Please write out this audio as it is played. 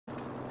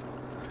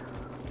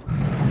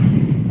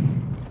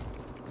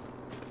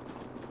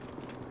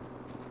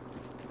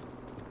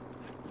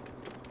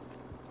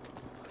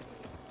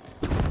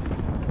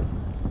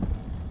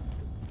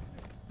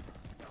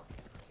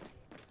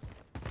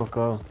Fuck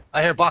all.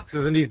 I hear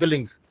boxes in these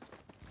buildings.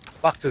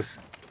 Boxes.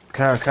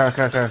 Car.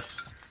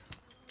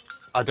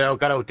 Oh, they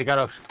got out. They got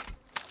out.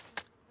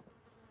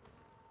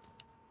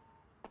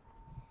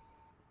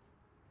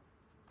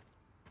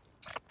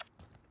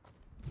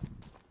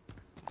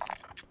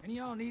 Any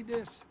of y'all need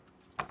this?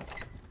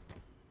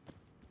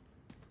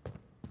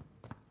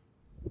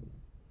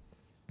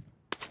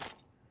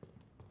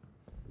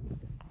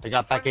 They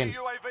got back in. UAV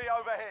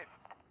overhead.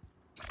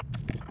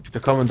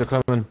 They're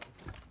coming.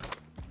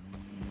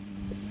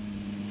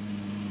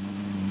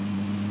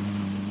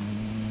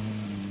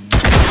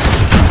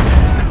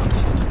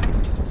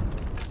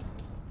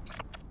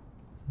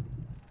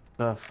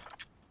 Stuff.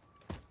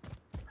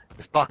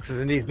 There's boxes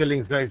in these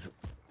buildings, guys.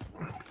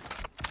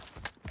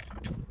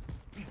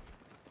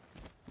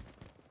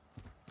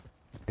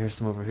 Here's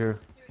some over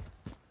here.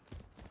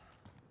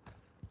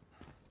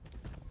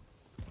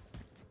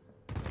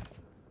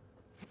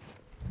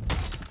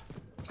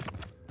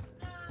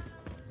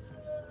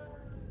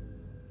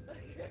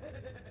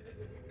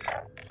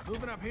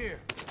 Moving up here.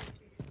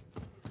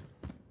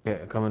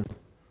 Yeah, coming.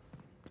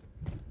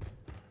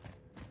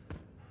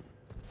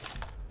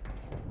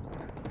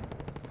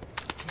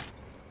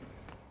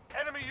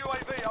 Enemy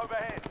UAV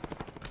overhead.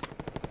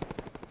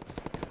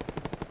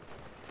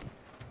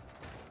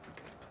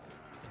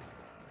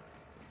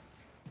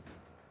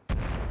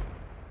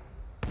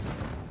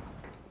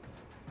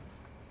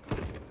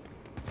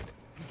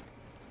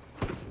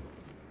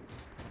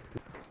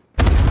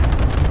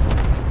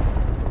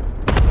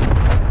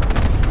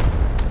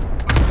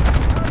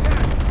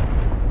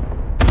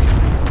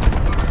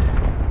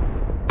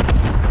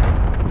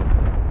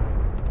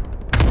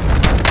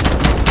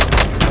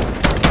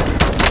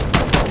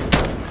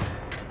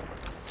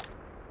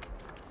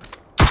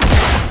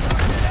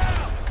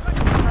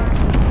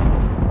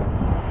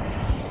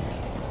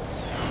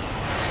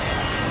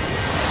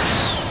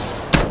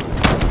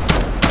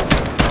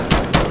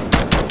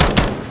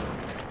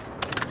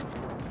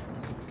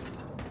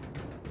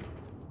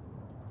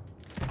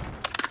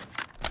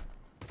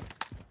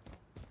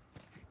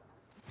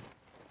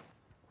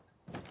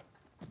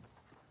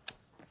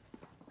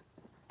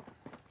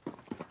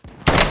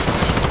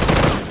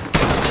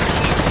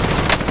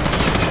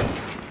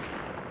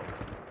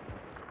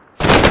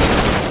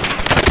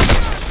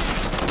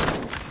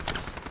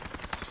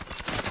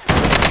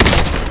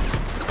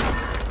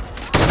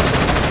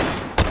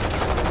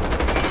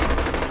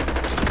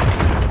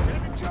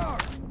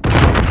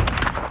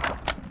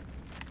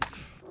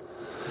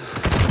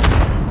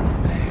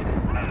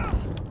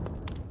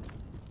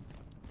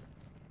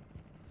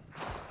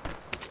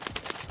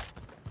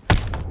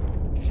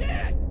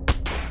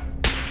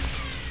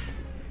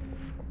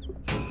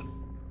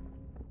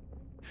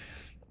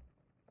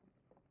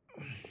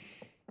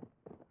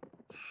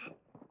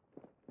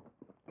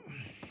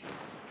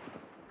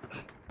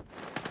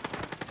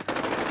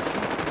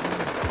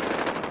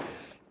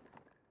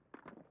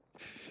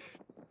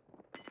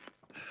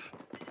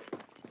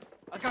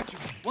 I got you.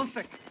 1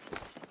 sec.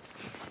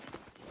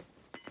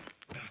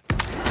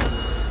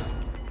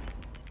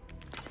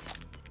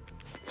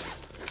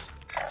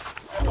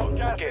 Got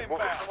gas Okay, move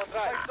it. inbound. Someone's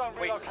Safe right. zone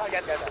Wait, relocated.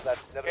 get that.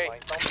 That's never Okay,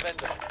 mind. don't spend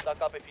them.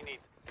 Stock up if you need.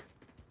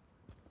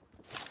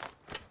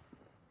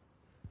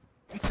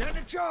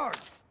 Lieutenant charge.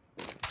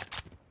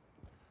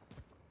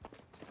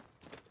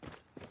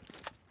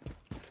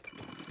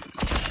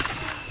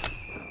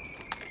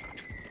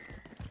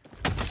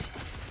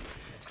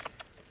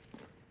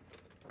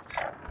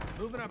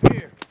 Moving up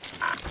here.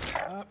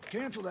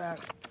 Cancel that.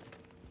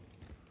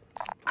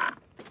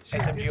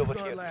 Shit, SMG over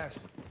disregard here. last.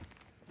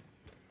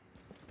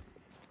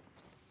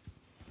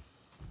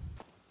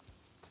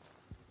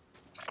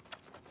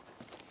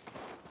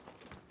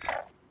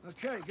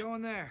 Okay, go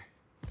in there.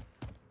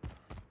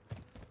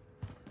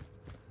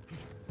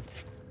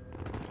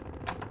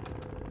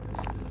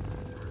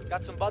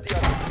 Got somebody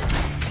on it.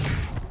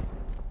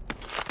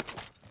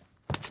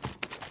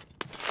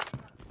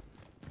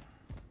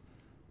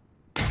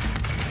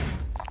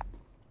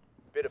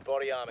 Bit of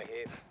body armor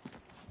here.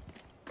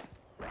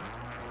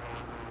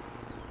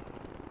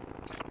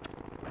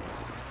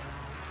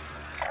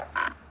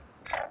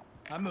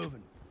 I'm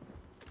moving.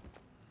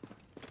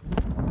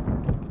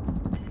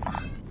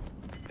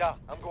 Yeah,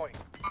 I'm going.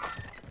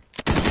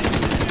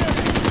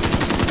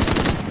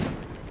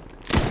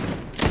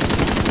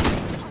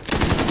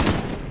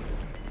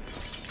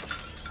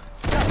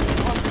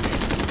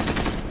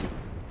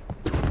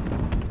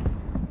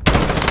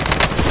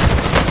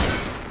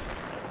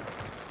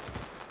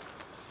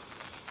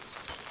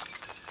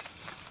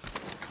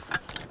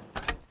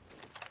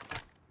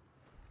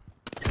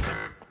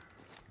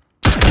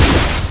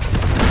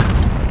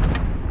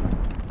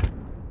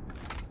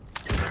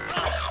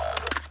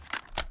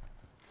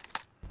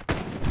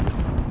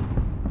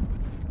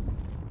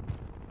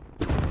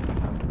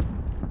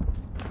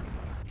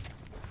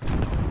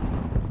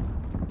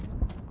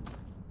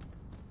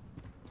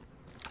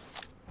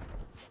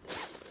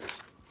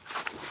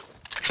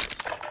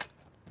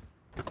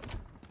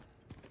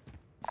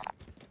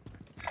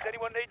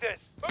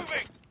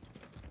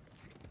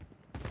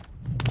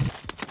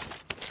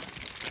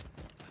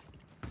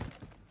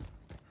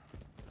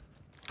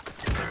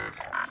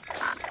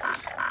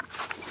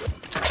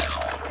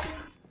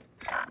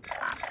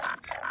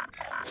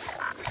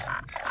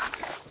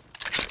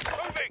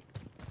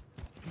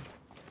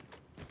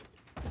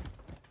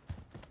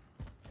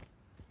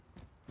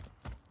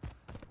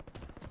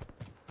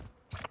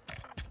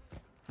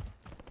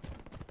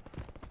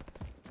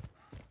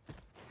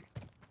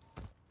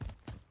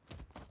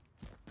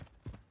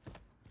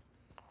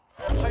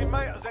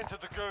 Teammate has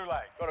entered the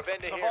gulag. Got a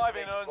vendor here.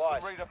 Surviving Next earns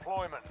supplies. them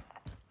redeployment.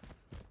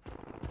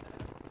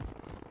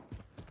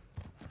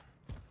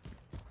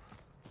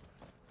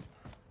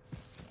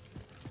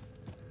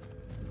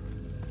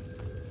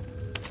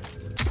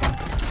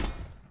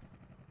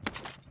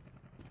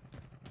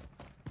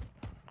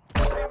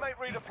 Teammate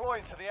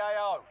redeploying to the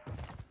AO.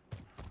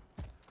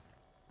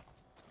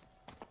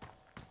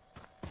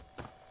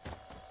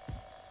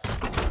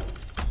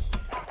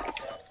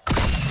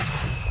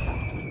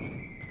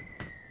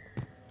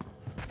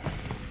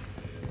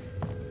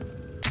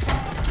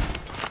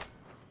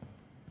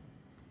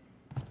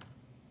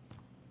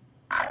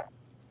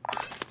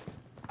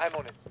 I'm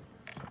on it.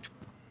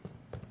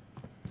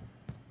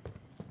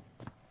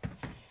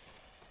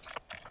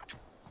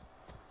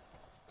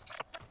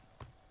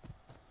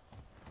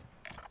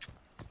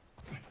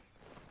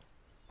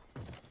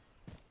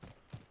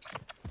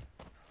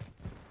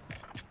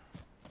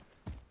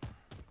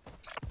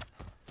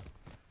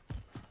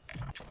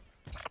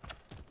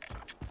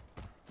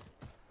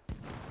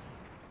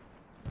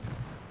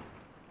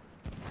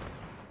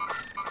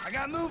 I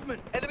got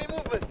movement. Enemy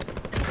movement.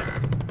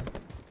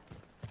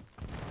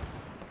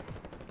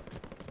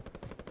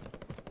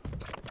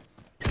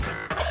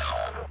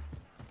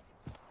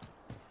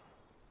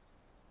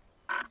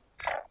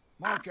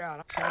 Mark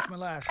out. Scratch my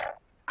last.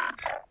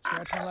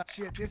 Scratch my last.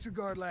 Shit,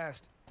 disregard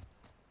last.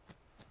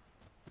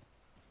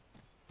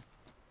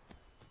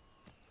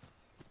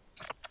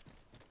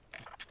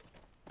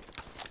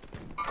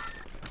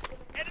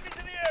 Enemies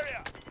in the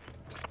area.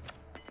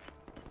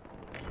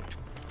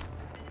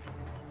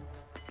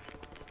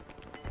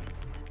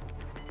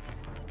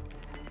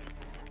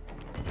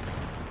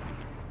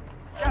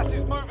 Gas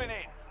is moving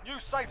in. New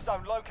safe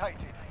zone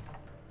located.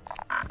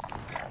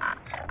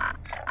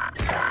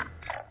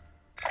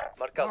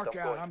 Mark out. Mark I'm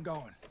out. going. I'm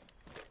going.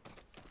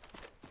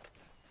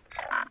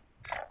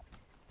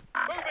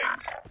 Moving.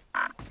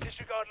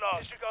 Disregard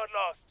last. Disregard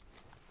last.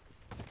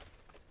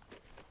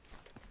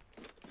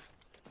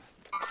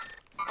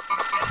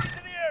 Enemies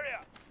in the area.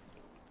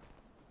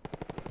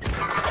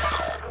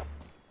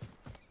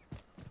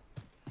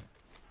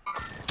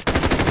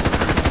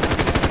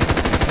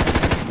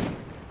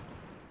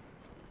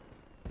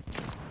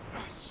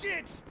 Oh,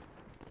 shit!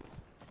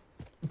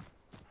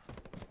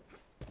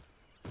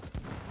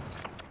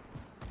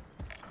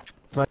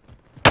 My-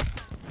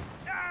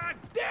 Ah,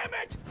 damn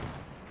it!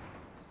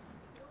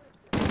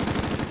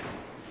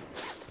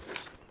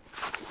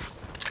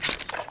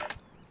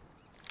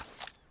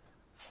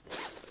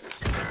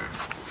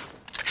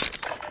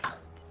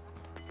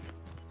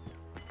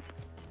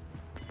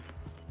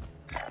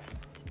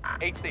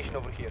 Aid station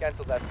over here.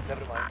 Cancel that.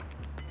 Never mind.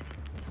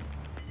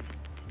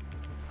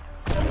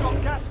 We've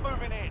got gas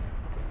moving in.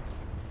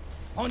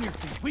 On your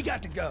feet. We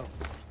got to go.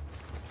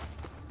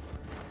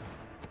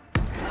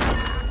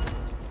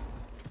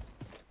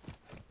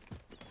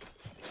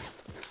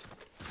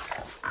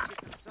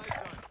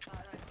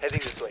 Heading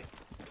this way.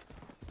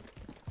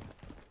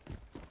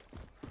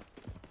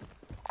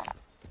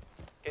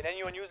 Can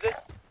anyone use this?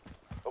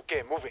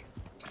 Okay, moving.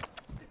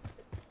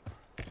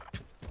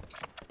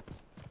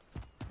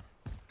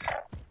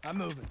 I'm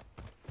moving.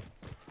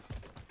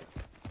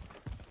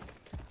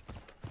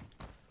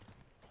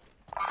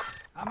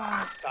 I'm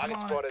on it. I'm Target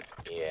on it. spotted.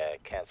 Yeah,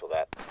 cancel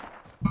that.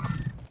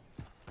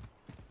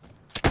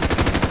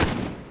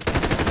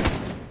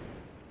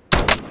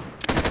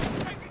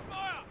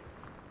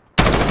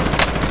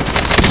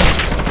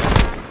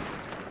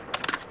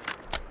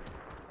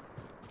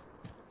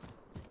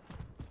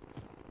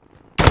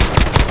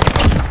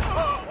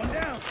 One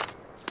down.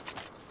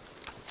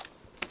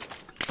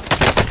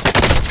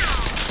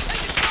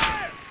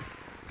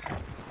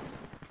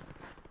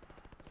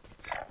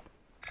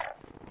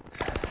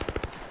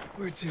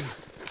 Where to?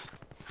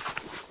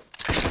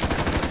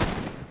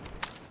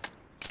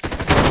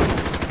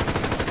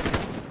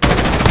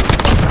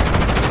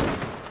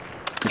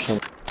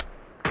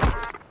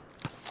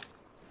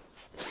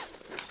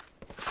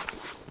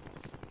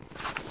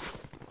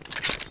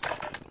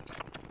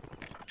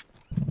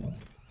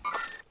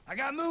 I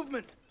got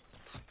movement.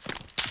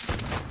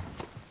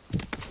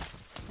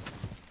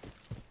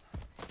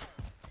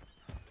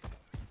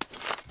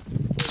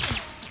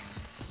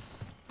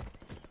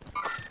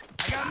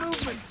 I got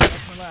movement.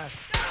 That's my last.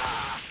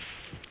 Ah!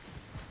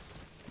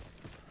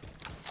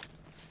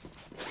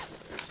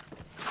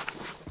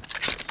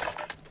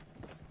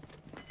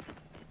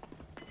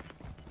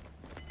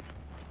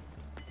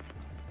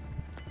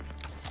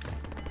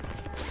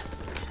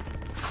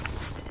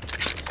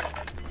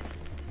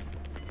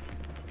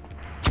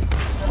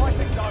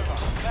 Fighting's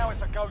over. Now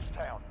it's a ghost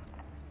town.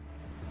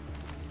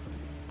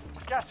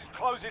 Gas is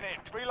closing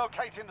in.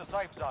 Relocating the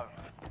safe zone.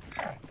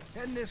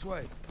 Heading this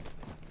way.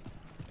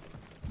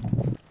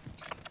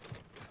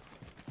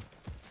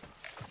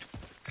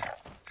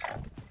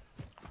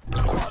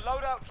 A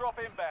loadout drop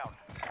inbound.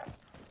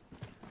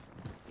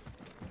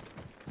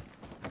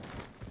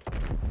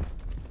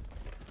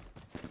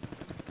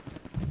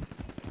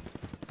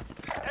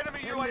 Enemy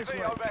Heading this way.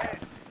 UAV overhead.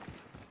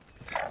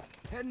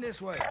 Heading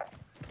this way.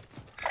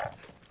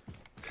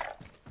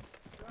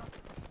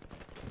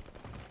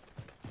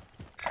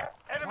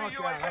 Mark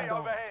out, UAV I'm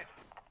going. overhead.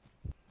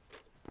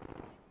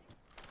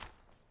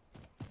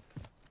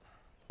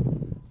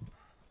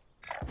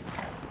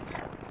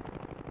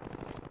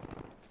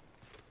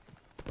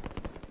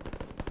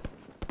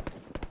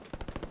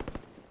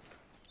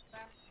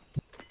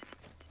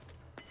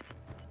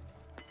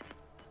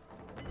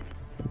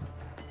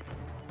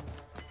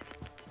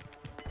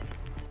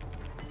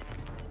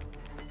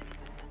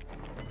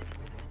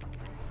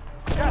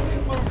 Gas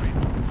is moving.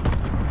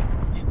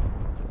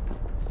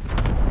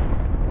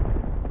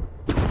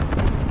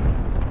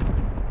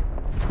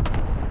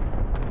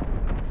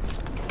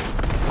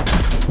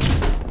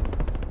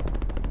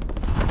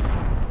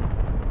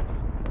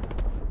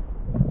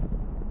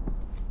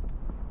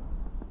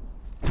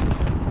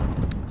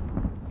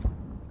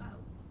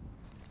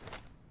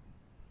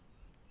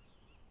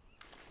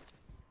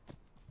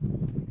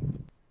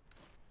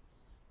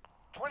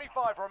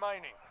 Five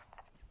remaining.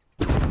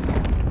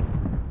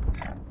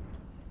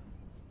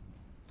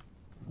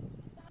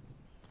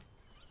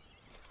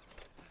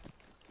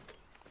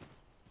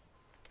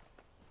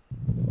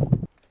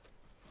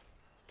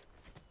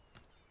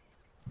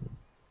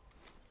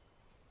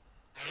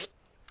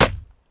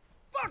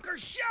 Fucker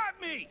shot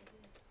me!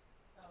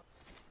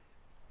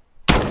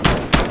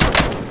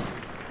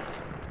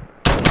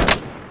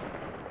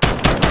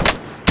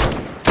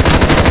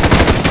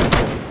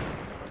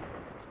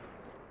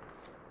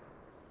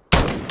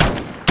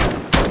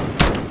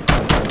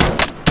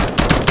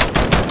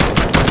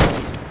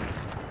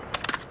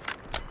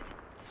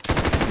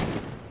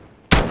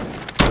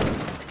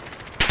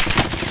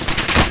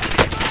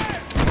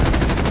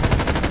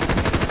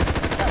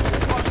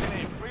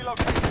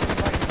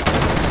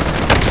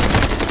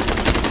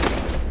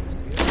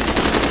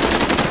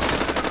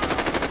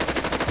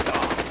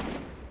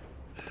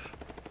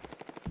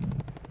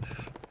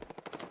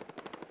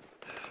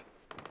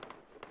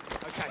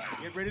 Okay,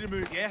 get ready to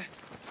move, yeah?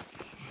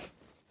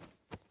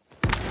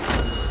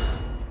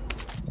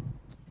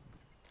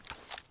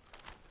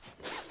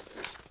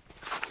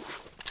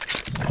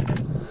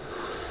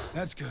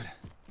 That's good.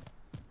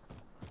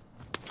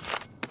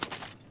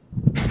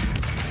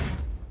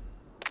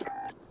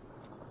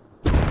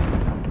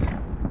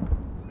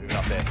 Moving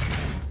up there.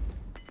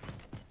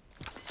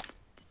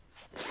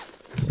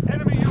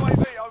 Enemy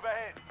UAV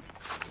overhead.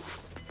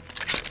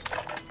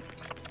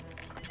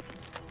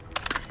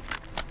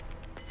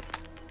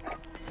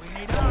 We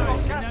need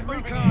eyes in that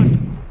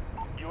recon.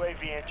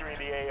 UAV entering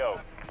the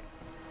AO.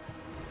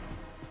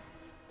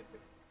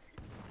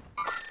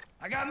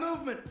 I got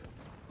movement.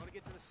 Gotta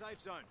get to the safe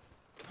zone.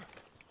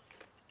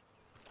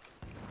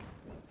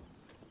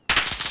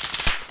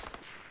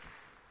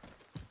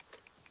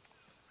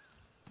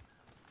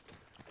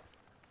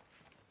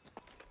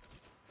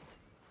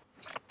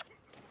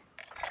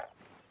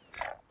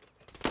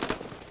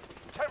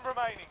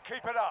 Remaining.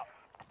 Keep it up.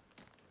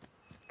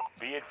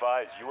 Be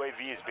advised,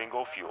 UAV is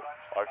bingo fuel.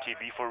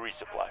 RTB for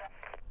resupply.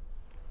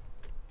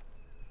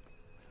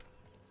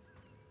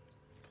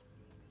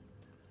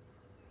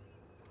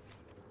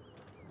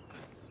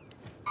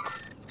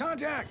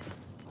 Contact!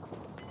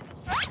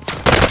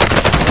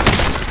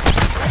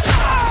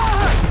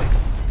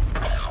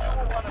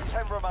 One of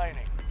 10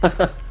 remaining.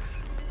 The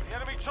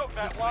enemy took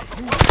that one. But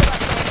we'll get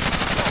that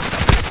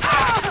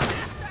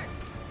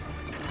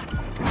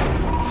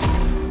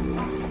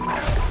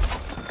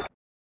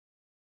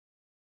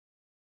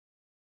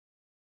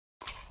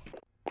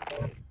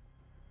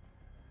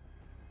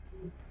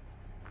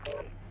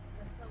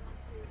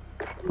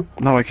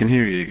Now I can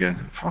hear you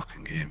again.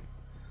 Fucking game.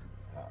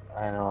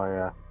 I know,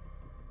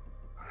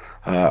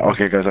 yeah.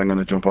 Okay, guys, I'm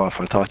gonna jump off.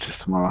 I'll talk to you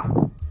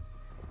tomorrow.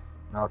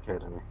 Okay,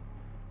 to me.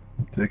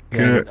 Take Yeah,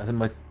 care. I think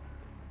my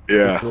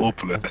Yeah,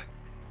 hopefully.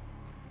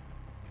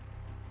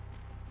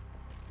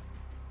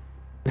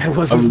 it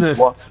was, I isn't was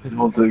it? watching the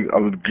whole thing. I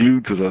was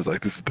glued to it. I was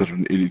like, this is better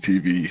than any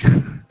TV.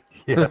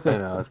 Yeah, I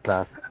know, it's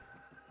class.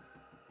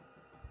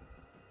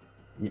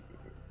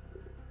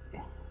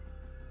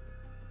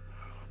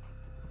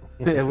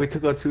 Yeah, we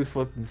took out two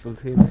fucking full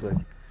teams. Like,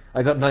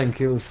 I got 9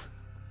 kills.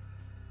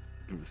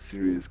 It was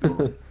serious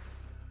going.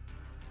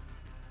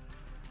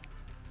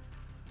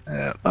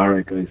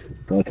 Alright, guys.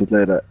 Talk to you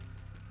later.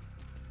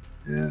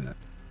 Yeah.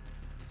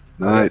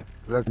 Night.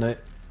 Look, Night.